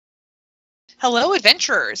Hello,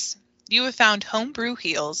 adventurers! You have found Homebrew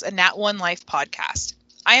Heals, a Nat One Life podcast.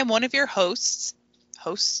 I am one of your hostesses,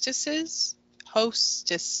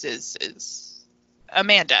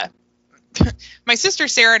 Amanda. My sister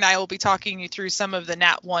Sarah and I will be talking you through some of the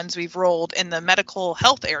Nat Ones we've rolled in the medical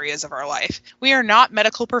health areas of our life. We are not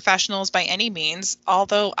medical professionals by any means,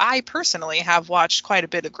 although I personally have watched quite a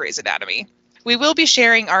bit of Grey's Anatomy. We will be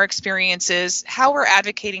sharing our experiences, how we're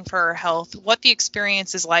advocating for our health, what the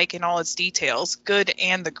experience is like in all its details, good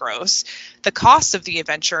and the gross, the cost of the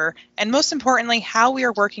adventure, and most importantly, how we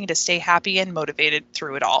are working to stay happy and motivated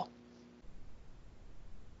through it all.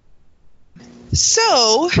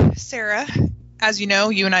 So, Sarah, as you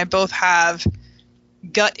know, you and I both have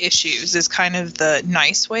gut issues is kind of the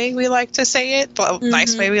nice way we like to say it, the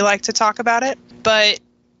nice way we like to talk about it. But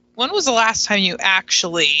when was the last time you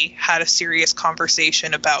actually had a serious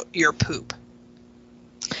conversation about your poop?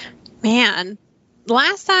 Man,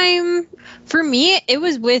 last time for me, it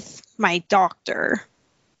was with my doctor.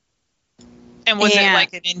 And was it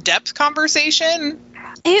like an in-depth conversation?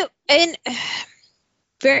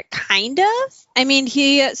 Very kind of. I mean,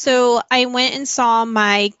 so I went and saw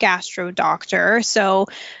my gastro doctor. So,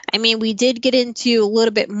 I mean, we did get into a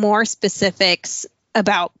little bit more specifics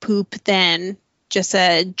about poop than just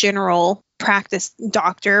a general practice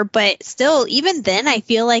doctor, but still, even then, I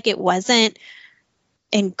feel like it wasn't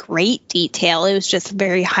in great detail. It was just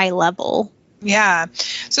very high level. Yeah.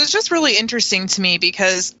 So it's just really interesting to me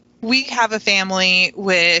because we have a family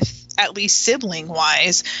with, at least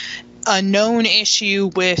sibling-wise, a known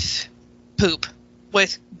issue with poop,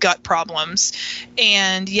 with gut problems,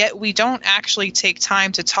 and yet we don't actually take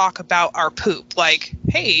time to talk about our poop. Like,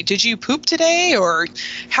 hey, did you poop today? Or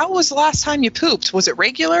how was the last time you pooped? Was it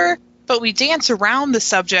regular? But we dance around the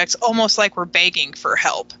subject almost like we're begging for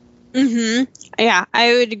help. Yeah,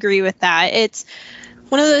 I would agree with that. It's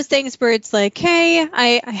one of those things where it's like, hey,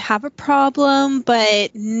 I have a problem,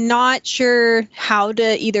 but not sure how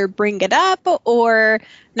to either bring it up or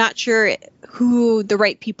not sure who the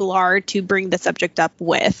right people are to bring the subject up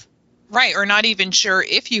with. Right, or not even sure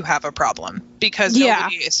if you have a problem because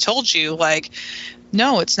nobody has told you, like,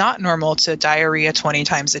 no, it's not normal to diarrhea 20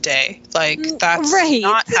 times a day. Like, that's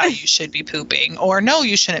not how you should be pooping. Or no,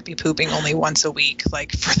 you shouldn't be pooping only once a week,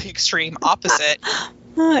 like for the extreme opposite.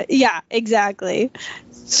 Yeah, exactly.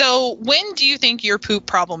 So when do you think your poop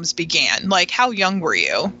problems began? Like, how young were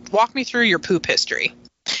you? Walk me through your poop history.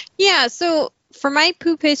 Yeah, so for my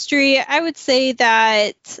poop history, I would say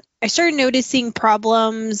that I started noticing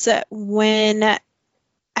problems when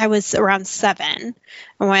I was around 7,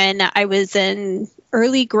 when I was in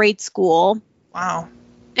early grade school. Wow.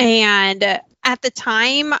 And at the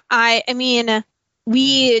time, when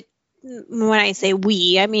I say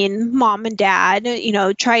we, I mean mom and dad,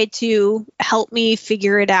 tried to help me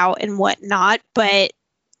figure it out and whatnot. But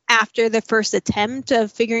after the first attempt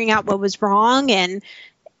of figuring out what was wrong and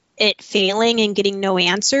it failing and getting no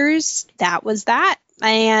answers, that was that.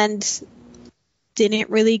 And didn't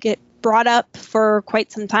really get brought up for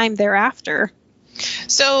quite some time thereafter.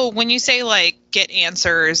 So when you say like get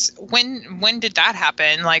answers, when did that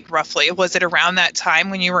happen? Like roughly, was it around that time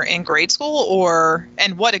when you were in grade school,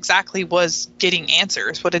 and what exactly was getting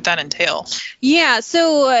answers? What did that entail? Yeah,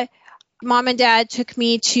 so mom and dad took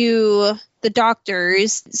me to the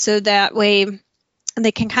doctors so that way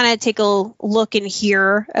they can kind of take a look and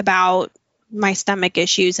hear about my stomach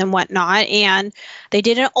issues and whatnot. And they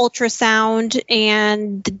did an ultrasound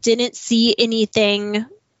and didn't see anything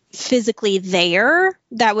physically there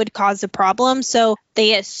that would cause a problem. So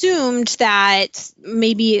they assumed that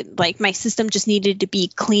maybe like my system just needed to be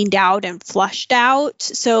cleaned out and flushed out.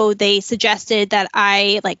 So they suggested that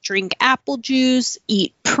I like drink apple juice,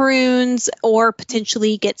 eat prunes, or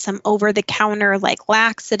potentially get some over-the-counter like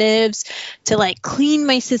laxatives to like clean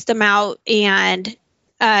my system out and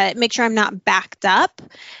make sure I'm not backed up.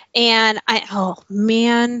 And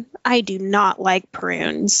I do not like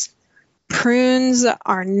prunes. Prunes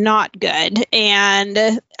are not good.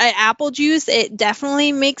 And apple juice, it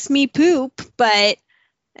definitely makes me poop, but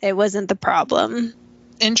it wasn't the problem.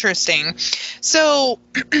 Interesting. So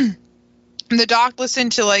the doc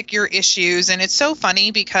listened to like your issues, and it's so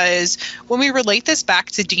funny because when we relate this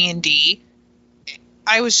back to D&D,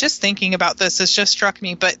 I was just thinking about this. This just struck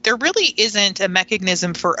me, but there really isn't a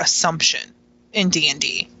mechanism for assumption in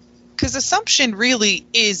D&D. Because assumption really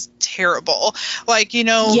is terrible. Like,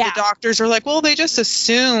 the doctors are like, well, they just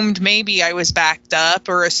assumed maybe I was backed up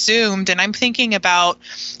or assumed. And I'm thinking about,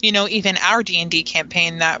 even our D&D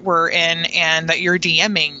campaign that we're in and that you're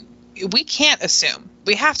DMing. We can't assume.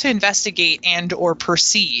 we have to investigate and or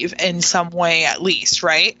perceive in some way at least,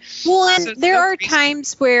 right? Well, and there are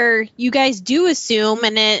times where you guys do assume,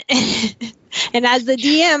 and and as the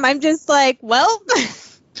DM, I'm just like, well,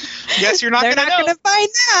 yes, you're not they're going not going to find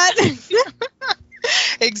that.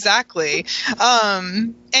 Exactly.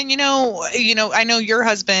 And I know your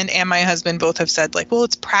husband and my husband both have said, like, well,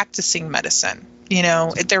 it's practicing medicine.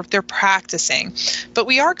 They're practicing, but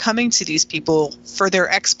we are coming to these people for their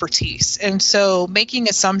expertise. And so making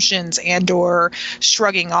assumptions and or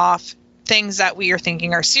shrugging off things that we are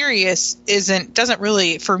thinking are serious doesn't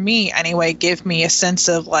really, for me anyway, give me a sense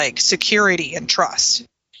of like security and trust.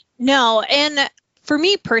 No. And for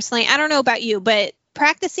me personally, I don't know about you, but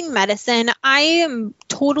practicing medicine, I am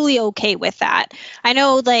totally okay with that. I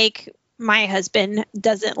know, like, my husband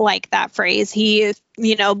doesn't like that phrase. He,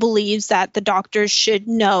 believes that the doctors should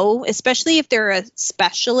know, especially if they're a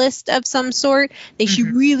specialist of some sort, they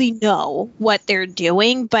should really know what they're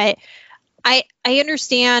doing. But I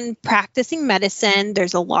understand practicing medicine.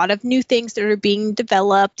 There's a lot of new things that are being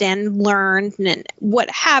developed and learned and what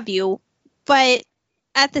have you. But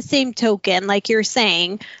at the same token, like you're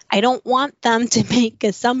saying, I don't want them to make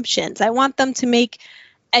assumptions. I want them to make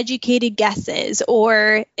educated guesses,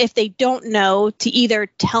 or if they don't know, to either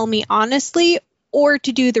tell me honestly or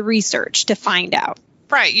to do the research to find out.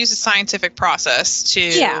 Right. Use a scientific process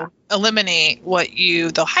to eliminate what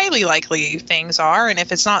the highly likely things are. And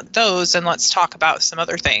if it's not those, then let's talk about some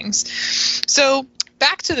other things. So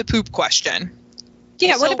back to the poop question.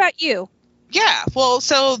 Yeah. What about you? Yeah. Well,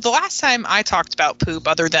 so the last time I talked about poop,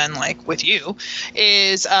 other than like with you,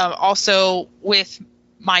 is also with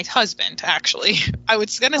my husband, actually. I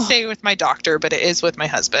was going to say with my doctor, but it is with my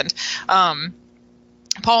husband.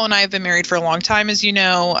 Paul and I have been married for a long time, as you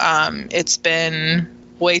know. It's been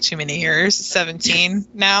way too many years, 17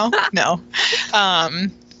 now. No.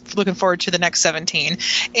 Looking forward to the next 17.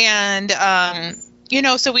 And,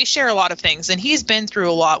 so we share a lot of things, and he's been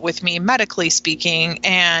through a lot with me, medically speaking,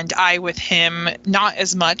 and I with him, not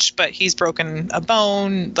as much, but he's broken a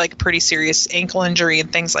bone, like a pretty serious ankle injury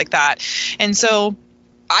and things like that. And so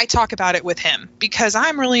I talk about it with him because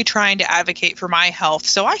I'm really trying to advocate for my health.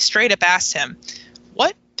 So I straight up asked him,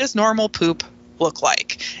 what does normal poop look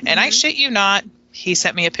like? And I shit you not, he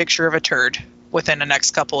sent me a picture of a turd within the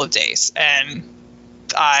next couple of days. And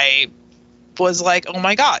I was like, oh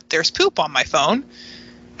my God, there's poop on my phone.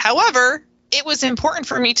 However, it was important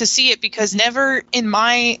for me to see it because never in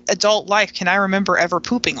my adult life can I remember ever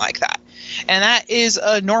pooping like that. And that is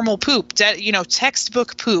a normal poop,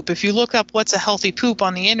 textbook poop. If you look up what's a healthy poop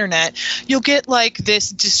on the internet, you'll get like this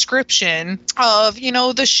description of,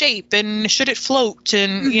 the shape and should it float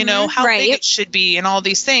and, how big it should be and all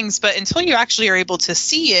these things. But until you actually are able to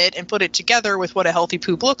see it and put it together with what a healthy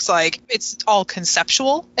poop looks like, it's all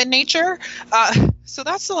conceptual in nature. So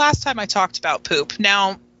that's the last time I talked about poop.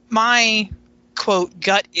 Now, my quote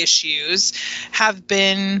gut issues have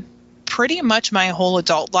been pretty much my whole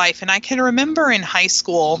adult life. And I can remember in high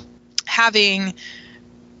school having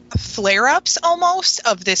flare-ups almost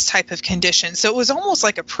of this type of condition. So it was almost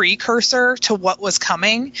like a precursor to what was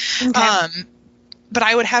coming. Okay. But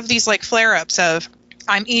I would have these like flare-ups of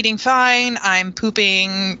I'm eating fine, I'm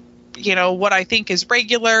pooping, what I think is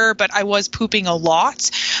regular, but I was pooping a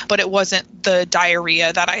lot, but it wasn't the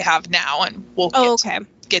diarrhea that I have now. And we'll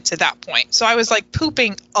get to that point. So I was like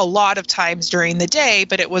pooping a lot of times during the day,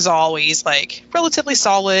 but it was always like relatively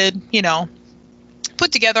solid,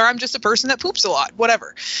 put together. I'm just a person that poops a lot,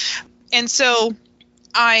 whatever. And so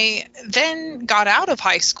I then got out of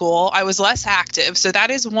high school. I was less active. So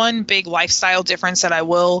that is one big lifestyle difference that I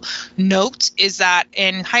will note, is that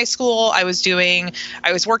in high school, I was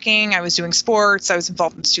working, I was doing sports, I was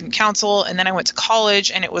involved in student council. And then I went to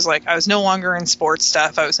college and it was like, I was no longer in sports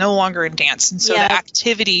stuff. I was no longer in dance. And so the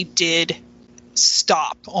activity did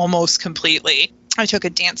stop almost completely. I took a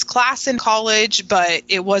dance class in college, but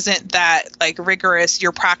it wasn't that like rigorous.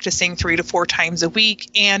 You're practicing 3 to 4 times a week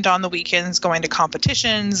and on the weekends going to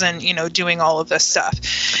competitions and, doing all of this stuff.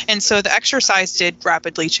 And so the exercise did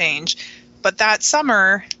rapidly change. But that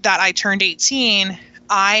summer that I turned 18,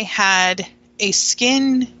 I had a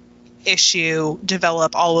skin issue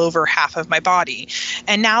develop all over half of my body.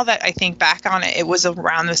 And now that I think back on it, it was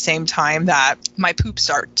around the same time that my poop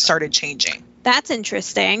started changing. That's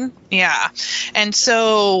interesting. Yeah. And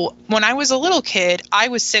so when I was a little kid, I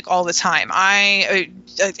was sick all the time.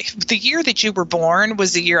 The year that you were born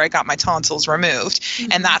was the year I got my tonsils removed.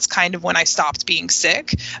 Mm-hmm. And that's kind of when I stopped being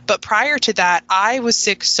sick. But prior to that, I was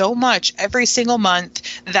sick so much every single month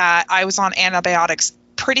that I was on antibiotics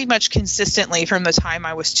pretty much consistently from the time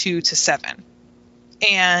I was 2 to 7.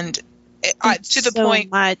 And to the so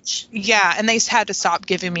point much. Yeah, and they had to stop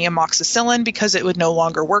giving me amoxicillin because it would no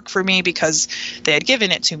longer work for me because they had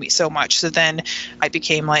given it to me so much. So then I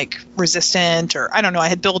became like resistant, or I don't know, I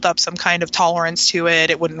had built up some kind of tolerance to it.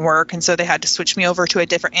 It wouldn't work, and so they had to switch me over to a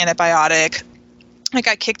different antibiotic. I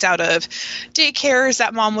got kicked out of daycares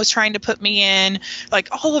that mom was trying to put me in. Like,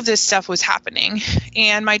 all of this stuff was happening.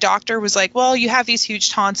 And my doctor was like, well, you have these huge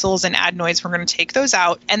tonsils and adenoids. We're going to take those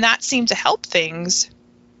out. And that seemed to help things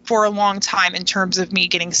for a long time in terms of me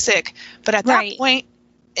getting sick. But at that point,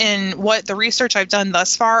 in what the research I've done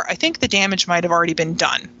thus far, I think the damage might have already been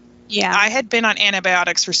done. Yeah. I had been on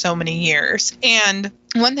antibiotics for so many years. And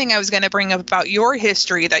one thing I was going to bring up about your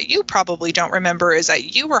history that you probably don't remember is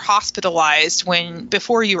that you were hospitalized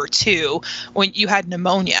before you were 2, when you had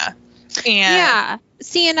pneumonia. And yeah.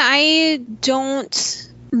 See, and I don't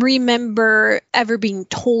remember ever being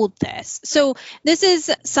told this. So this is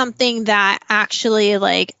something that actually,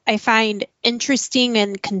 like, I find interesting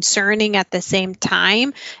and concerning at the same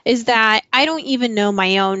time, is that I don't even know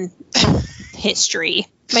my own history.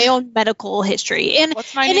 My own medical history. And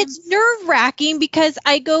it's nerve-wracking because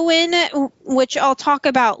I go in, which I'll talk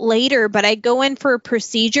about later, but I go in for a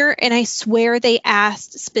procedure and I swear they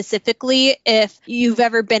asked specifically if you've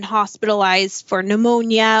ever been hospitalized for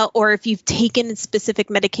pneumonia or if you've taken specific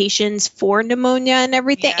medications for pneumonia and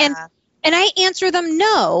everything. Yeah. And I answer them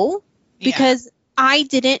no, because I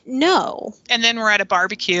didn't know. And then we're at a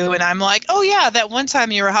barbecue and I'm like, oh yeah, that one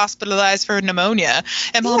time you were hospitalized for pneumonia.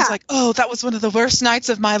 And mom's like, oh, that was one of the worst nights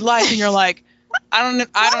of my life. And you're like, I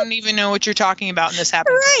don't even know what you're talking about. And this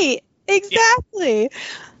happened. Right. Exactly.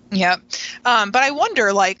 Yeah. But I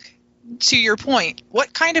wonder, like, to your point,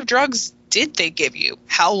 what kind of drugs did they give you?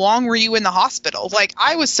 How long were you in the hospital? Like,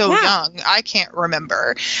 I was so young, I can't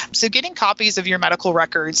remember. So getting copies of your medical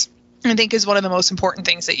records, I think, is one of the most important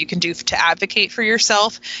things that you can do to advocate for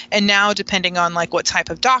yourself. And now, depending on like what type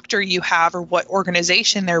of doctor you have or what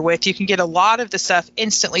organization they're with, you can get a lot of the stuff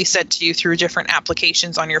instantly sent to you through different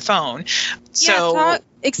applications on your phone. So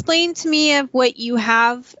explain to me of what you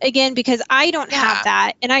have again, because I don't have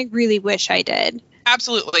that and I really wish I did.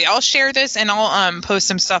 Absolutely. I'll share this and I'll post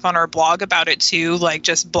some stuff on our blog about it too, like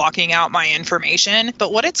just blocking out my information.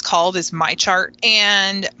 But what it's called is MyChart.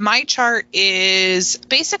 And MyChart is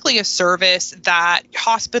basically a service that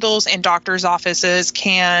hospitals and doctors' offices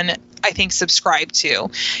can, I think, subscribe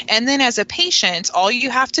to. And then as a patient, all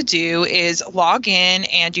you have to do is log in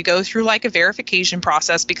and you go through like a verification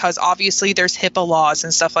process, because obviously there's HIPAA laws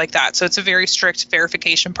and stuff like that. So it's a very strict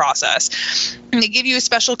verification process. And they give you a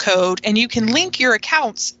special code and you can link your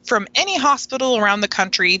accounts from any hospital around the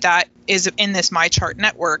country that is in this MyChart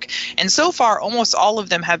network. And so far, almost all of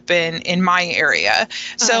them have been in my area.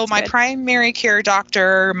 So my primary care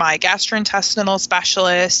doctor, my gastrointestinal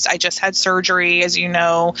specialist, I just had surgery, as you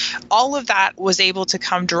know, all of that was able to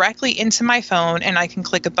come directly into my phone, and I can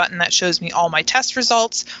click a button that shows me all my test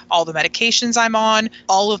results, all the medications I'm on,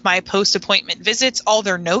 all of my post-appointment visits, all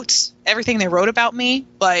their notes, everything they wrote about me.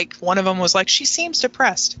 Like, one of them was like, she seems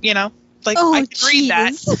depressed, you know? Like, I could read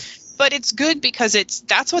that. But it's good because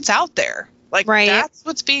that's what's out there. Like, that's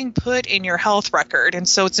what's being put in your health record. And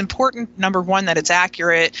so it's important, number one, that it's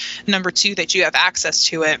accurate. Number two, that you have access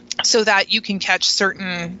to it so that you can catch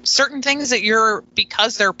certain things that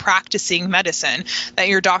because they're practicing medicine, that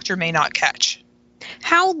your doctor may not catch.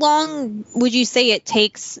 How long would you say it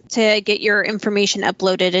takes to get your information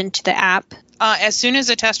uploaded into the app? As soon as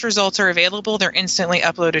the test results are available, they're instantly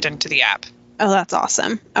uploaded into the app. Oh, that's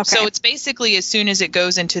awesome. Okay. So it's basically as soon as it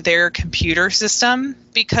goes into their computer system,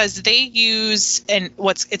 because they use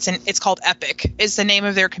it's called Epic is the name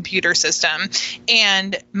of their computer system,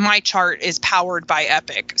 and MyChart is powered by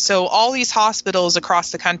Epic. So all these hospitals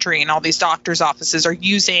across the country and all these doctors' offices are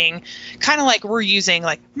using, kind of like we're using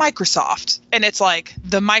like Microsoft, and it's like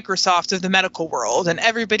the Microsoft of the medical world, and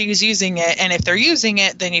everybody's using it. And if they're using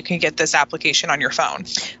it, then you can get this application on your phone.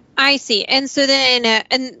 I see. And so then,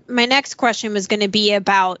 and my next question was going to be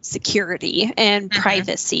about security and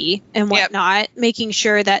privacy and whatnot, making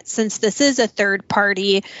sure that since this is a third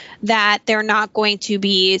party, that they're not going to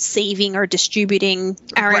be saving or distributing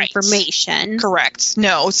our information. Correct.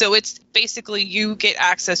 No. So it's basically you get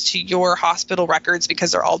access to your hospital records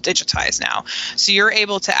because they're all digitized now. So you're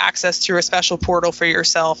able to access through a special portal for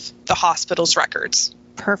yourself the hospital's records.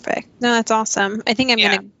 Perfect. No, that's awesome. I think I'm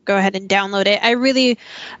going to go ahead and download it. I'm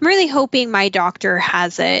really hoping my doctor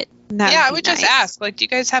has it. I would just ask, like, do you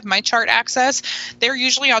guys have MyChart access? They're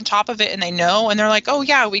usually on top of it and they know, and they're like, oh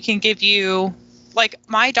yeah, we can give you, like,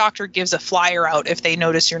 my doctor gives a flyer out if they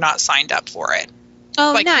notice you're not signed up for it.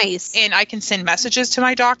 Oh, nice. And I can send messages to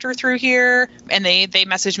my doctor through here, and they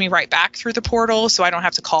message me right back through the portal, so I don't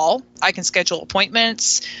have to call. I can schedule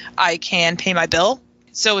appointments. I can pay my bill.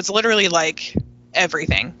 So it's literally like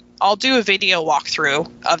everything. I'll do a video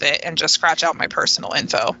walkthrough of it and just scratch out my personal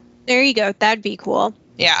info. There you go. That'd be cool.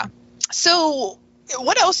 Yeah. So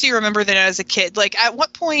what else do you remember then as a kid? Like, at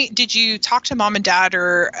what point did you talk to mom and dad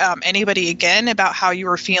or anybody again about how you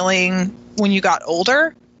were feeling when you got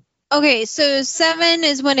older? Okay, so 7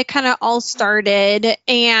 is when it kind of all started,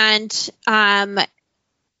 and with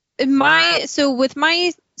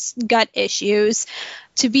my gut issues,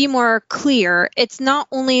 to be more clear, it's not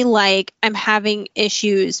only like I'm having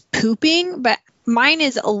issues pooping, but mine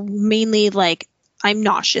is mainly like I'm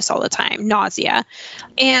nauseous all the time, nausea.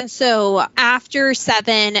 And so after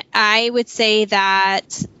 7, I would say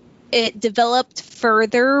that it developed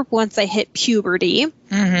further once I hit puberty.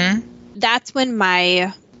 Mm-hmm. That's when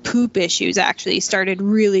my poop issues actually started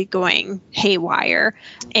really going haywire.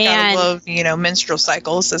 And gotta love, menstrual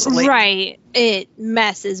cycles as a lady. Right. It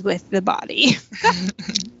messes with the body.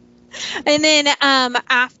 And then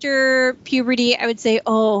after puberty, I would say,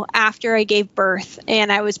 after I gave birth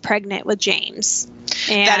and I was pregnant with James.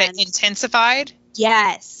 And that it intensified?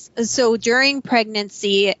 Yes. So during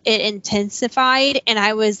pregnancy, it intensified, and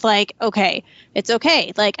I was like, okay, it's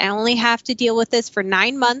okay. Like, I only have to deal with this for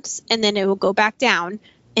 9 months, and then it will go back down.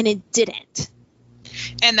 And it didn't.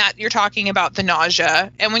 And that you're talking about the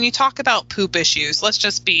nausea. And when you talk about poop issues, let's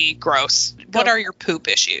just be gross. What are your poop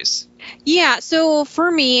issues? Yeah. So for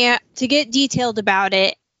me, to get detailed about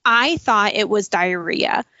it, I thought it was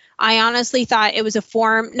diarrhea. I honestly thought it was a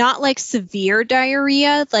form, not like severe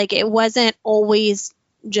diarrhea. Like, it wasn't always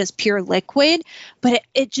just pure liquid, but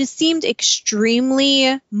it just seemed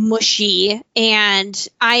extremely mushy. And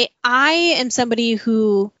I am somebody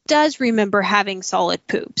who does remember having solid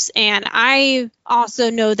poops. And I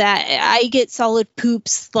also know that I get solid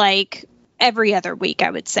poops like every other week,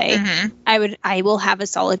 I would say. Mm-hmm. I will have a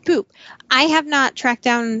solid poop. I have not tracked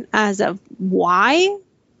down as of why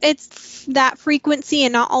it's that frequency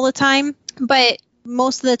and not all the time, but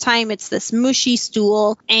most of the time it's this mushy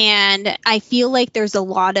stool, and I feel like there's a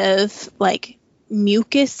lot of like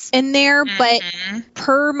mucus in there. Mm-hmm. But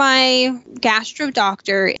per my gastro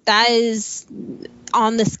doctor, that is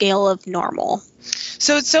on the scale of normal.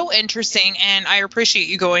 So it's so interesting, and I appreciate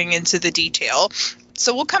you going into the detail.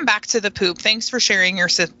 So we'll come back to the poop. Thanks for sharing your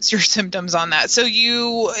symptoms on that. So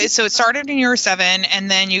it started when you were 7,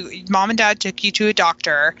 and then mom and dad took you to a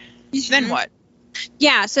doctor. Mm-hmm. Then what?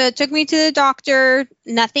 Yeah, so it took me to the doctor.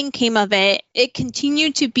 Nothing came of it. It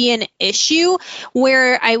continued to be an issue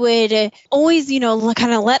where I would always,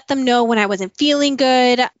 kind of let them know when I wasn't feeling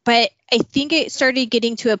good. But I think it started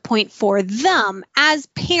getting to a point for them as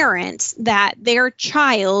parents that their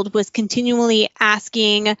child was continually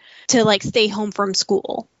asking to like stay home from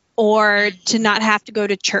school or to not have to go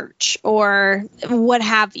to church or what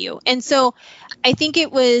have you. And so I think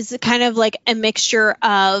it was kind of like a mixture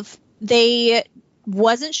of they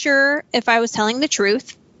wasn't sure if I was telling the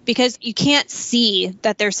truth, because you can't see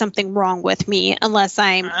that there's something wrong with me unless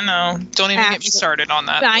I know. Don't even get me started on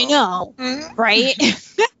that. I know, right?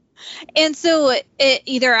 And so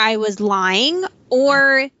either I was lying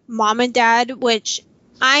or mom and dad, which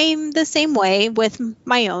I'm the same way with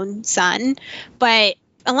my own son, but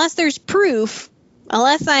unless there's proof,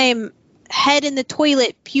 unless I'm head in the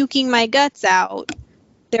toilet puking my guts out,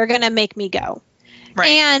 they're going to make me go. Right.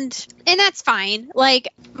 And that's fine.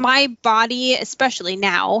 Like, my body, especially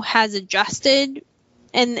now, has adjusted,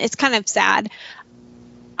 and it's kind of sad.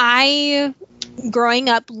 I, growing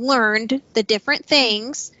up, learned the different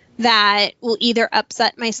things that will either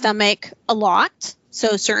upset my stomach a lot,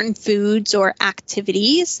 so certain foods or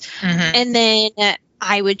activities, and then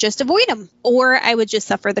I would just avoid them, or I would just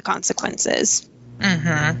suffer the consequences.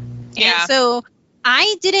 Yeah. And so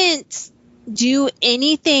I didn't do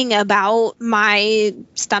anything about my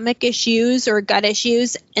stomach issues or gut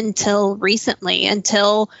issues until recently,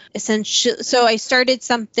 so I started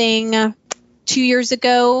something 2 years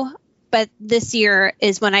ago, but this year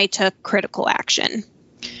is when I took critical action.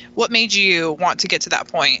 What made you want to get to that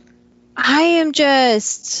point? I am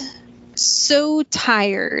just so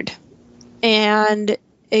tired and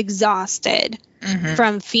exhausted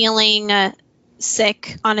from feeling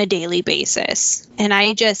sick on a daily basis. And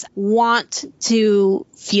I just want to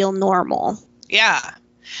feel normal. Yeah.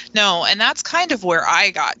 No, and that's kind of where I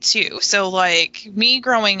got to. So like me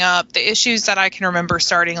growing up, the issues that I can remember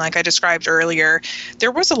starting, like I described earlier,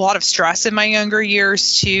 there was a lot of stress in my younger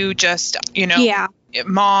years too. Just,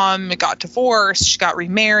 mom got divorced, she got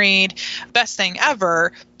remarried, best thing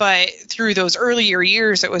ever. But through those earlier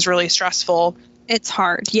years, it was really stressful. It's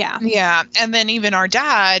hard. Yeah. Yeah. And then even our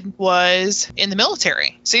dad was in the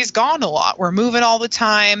military. So he's gone a lot. We're moving all the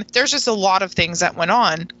time. There's just a lot of things that went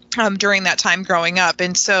on during that time growing up.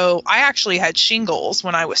 And so I actually had shingles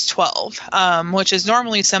when I was 12, which is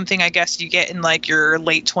normally something I guess you get in like your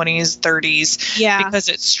late 20s, 30s, because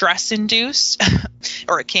it's stress induced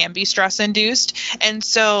or it can be stress induced. And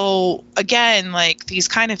so again, like these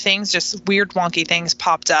kind of things, just weird, wonky things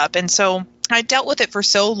popped up. And so I dealt with it for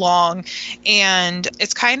so long, and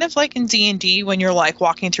it's kind of like in D&D when you're like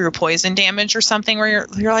walking through poison damage or something where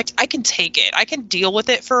you're like, I can take it. I can deal with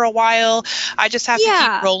it for a while. I just have to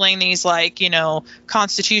keep rolling these like,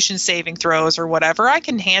 constitution saving throws or whatever. I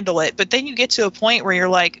can handle it. But then you get to a point where you're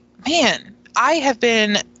like, man, I have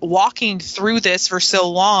been walking through this for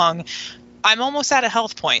so long. I'm almost out of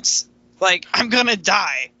health points. Like, I'm going to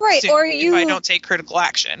die soon if I don't take critical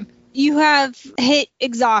action. You have hit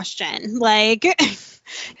exhaustion, like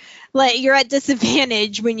you're at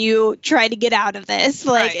disadvantage when you try to get out of this.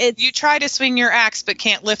 Like you try to swing your axe but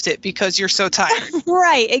can't lift it because you're so tired.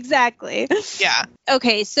 Right, exactly. Yeah.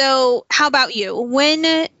 Okay, so how about you? When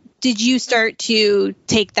did you start to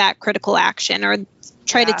take that critical action or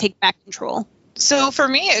try to take back control? So for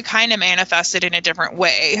me, it kind of manifested in a different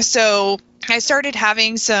way. So I started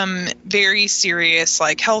having some very serious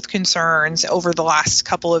health concerns over the last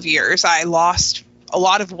couple of years. I lost a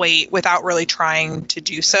lot of weight without really trying to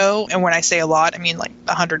do so. And when I say a lot, I mean like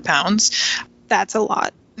 100 pounds. That's a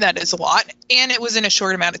lot. That is a lot. And it was in a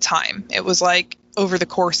short amount of time. It was like over the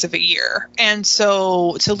course of a year. And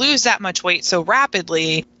so to lose that much weight so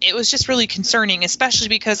rapidly, it was just really concerning, especially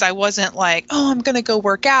because I wasn't like, oh, I'm going to go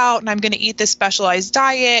work out and I'm going to eat this specialized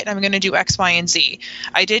diet and I'm going to do X, Y, and Z.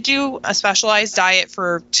 I did do a specialized diet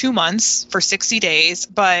for 2 months for 60 days,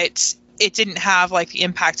 but it didn't have the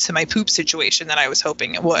impact to my poop situation that I was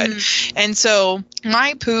hoping it would. And so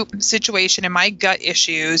my poop situation and my gut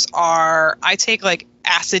issues are, I take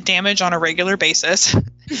acid damage on a regular basis.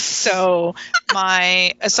 So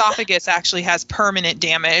my esophagus actually has permanent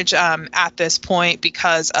damage at this point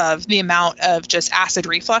because of the amount of just acid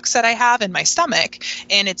reflux that I have in my stomach.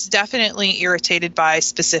 And it's definitely irritated by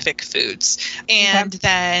specific foods. And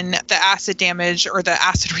then the acid damage or the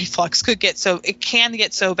acid reflux can get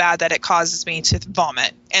so bad that it causes me to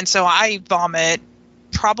vomit. And so I vomit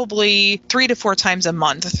probably 3 to 4 times a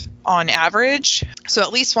month on average. So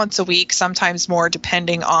at least once a week, sometimes more,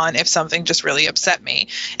 depending on if something just really upset me.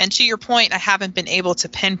 And to your point, I haven't been able to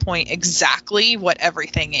pinpoint exactly what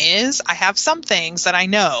everything is. I have some things that I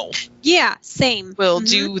know. Yeah, same. Will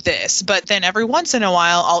do this. But then every once in a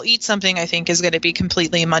while, I'll eat something I think is going to be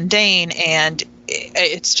completely mundane, and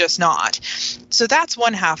it's just not. So that's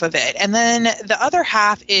one half of it. And then the other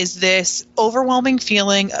half is this overwhelming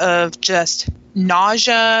feeling of just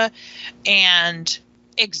nausea and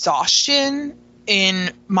exhaustion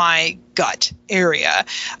in my gut area.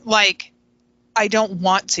 I don't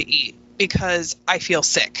want to eat because I feel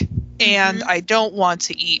sick. And I don't want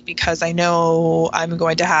to eat because I know I'm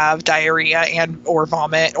going to have diarrhea and or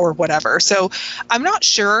vomit or whatever. So I'm not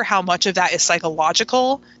sure how much of that is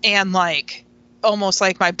psychological and almost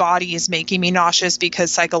like my body is making me nauseous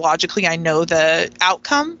because psychologically I know the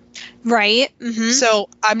outcome. Right. So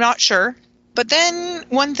I'm not sure. But then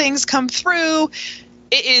when things come through,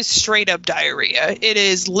 it is straight up diarrhea. It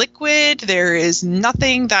is liquid. There is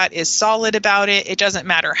nothing that is solid about it. It doesn't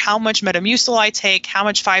matter how much Metamucil I take, how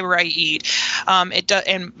much fiber I eat.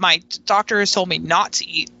 And my doctor has told me not to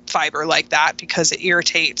eat fiber like that because it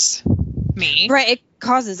irritates me. Right. It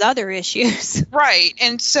causes other issues. Right.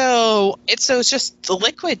 And so it's just the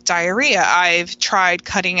liquid diarrhea. I've tried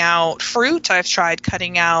cutting out fruit. I've tried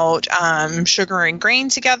cutting out sugar and grain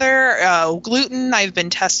together, gluten. I've been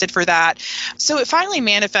tested for that. So it finally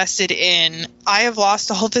manifested in, I have lost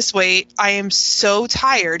all this weight. I am so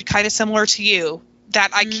tired, kind of similar to you,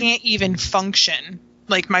 that I can't even function.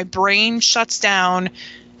 My brain shuts down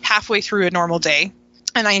halfway through a normal day.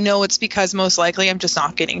 And I know it's because most likely I'm just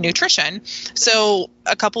not getting nutrition. So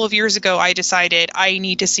a couple of years ago, I decided I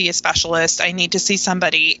need to see a specialist. I need to see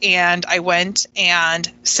somebody. And I went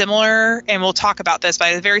and we'll talk about this, but I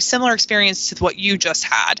had a very similar experience to what you just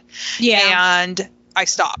had. Yeah. And I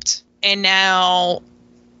stopped. And now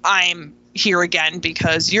I'm here again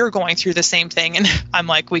because you're going through the same thing. And I'm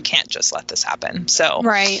like, we can't just let this happen. So,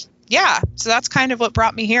 right. Yeah. So that's kind of what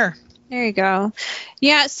brought me here. There you go.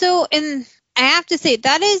 Yeah. So I have to say,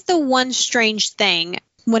 that is the one strange thing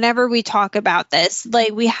whenever we talk about this.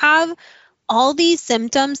 We have all these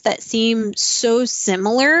symptoms that seem so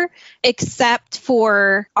similar, except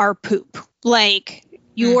for our poop.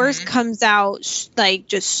 Yours comes out like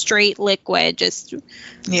just straight liquid, just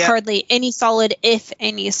hardly any solid, if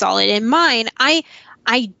any solid. In mine, I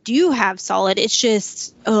do have solid. It's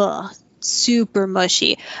just super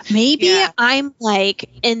mushy. Maybe I'm like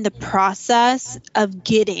in the process of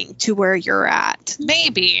getting to where you're at.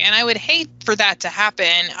 Maybe, and I would hate for that to happen.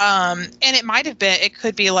 And it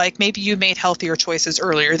could be like maybe you made healthier choices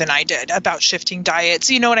earlier than I did about shifting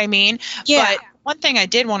diets. You know what I mean? Yeah. But one thing I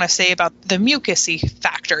did want to say about the mucusy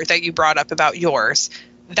factor that you brought up about yours,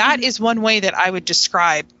 that is one way that I would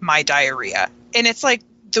describe my diarrhea. And it's like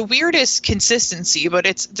the weirdest consistency, but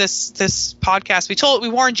it's this podcast. We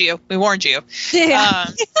warned you. Yeah.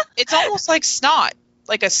 It's almost like snot,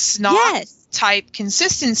 like a snot type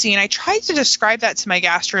consistency. And I tried to describe that to my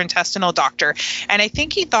gastrointestinal doctor, and I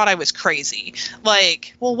think he thought I was crazy.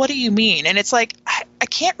 Like, well, what do you mean? And it's like, I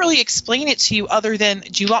can't really explain it to you other than,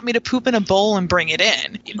 do you want me to poop in a bowl and bring it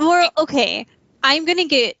in? Or, okay, I'm going to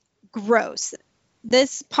get gross.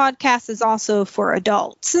 This podcast is also for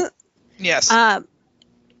adults. Yes.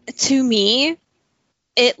 To me,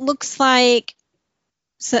 it looks like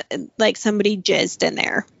somebody jizzed in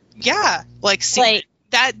there. Yeah. Like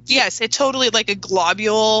that. Yes. It totally like a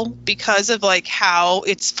globule because of like how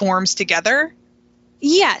it forms together.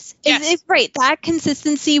 Yes. It's right. That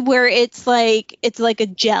consistency where it's like a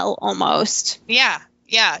gel almost. Yeah.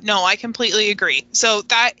 Yeah. No, I completely agree. So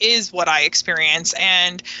that is what I experience.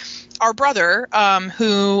 And our brother,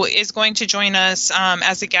 who is going to join us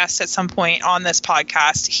as a guest at some point on this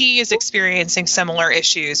podcast, he is experiencing similar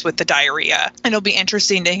issues with the diarrhea. And it'll be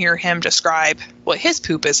interesting to hear him describe what his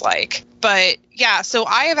poop is like. But yeah, so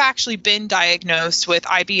I have actually been diagnosed with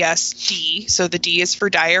IBS-D. So the D is for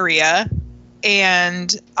diarrhea.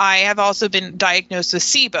 And I have also been diagnosed with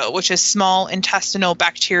SIBO, which is small intestinal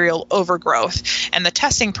bacterial overgrowth. And the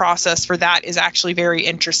testing process for that is actually very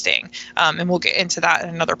interesting. And we'll get into that in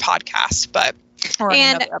another podcast, or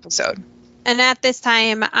in another episode. And at this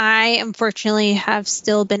time, I unfortunately have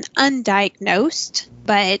still been undiagnosed,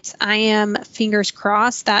 but I am fingers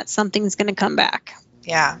crossed that something's going to come back.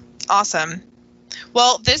 Yeah. Awesome.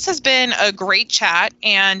 Well, this has been a great chat,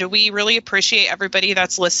 and we really appreciate everybody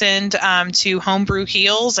that's listened to Homebrew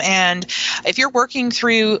Heals. And if you're working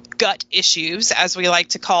through gut issues, as we like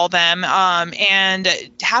to call them, and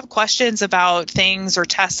have questions about things or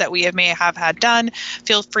tests that we may have had done,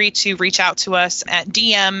 feel free to reach out to us at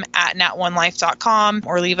dm@nat1life.com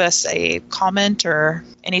or leave us a comment or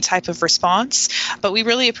any type of response. But we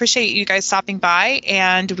really appreciate you guys stopping by,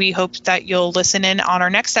 and we hope that you'll listen in on our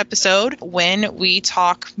next episode when we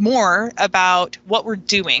talk more about what we're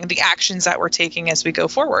doing, the actions that we're taking as we go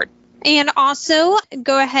forward. And also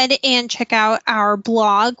go ahead and check out our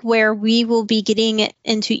blog where we will be getting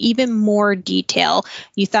into even more detail.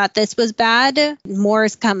 You thought this was bad? More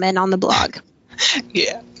is coming on the blog.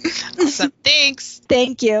 Yeah. Awesome. Thanks.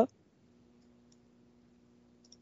 Thank you.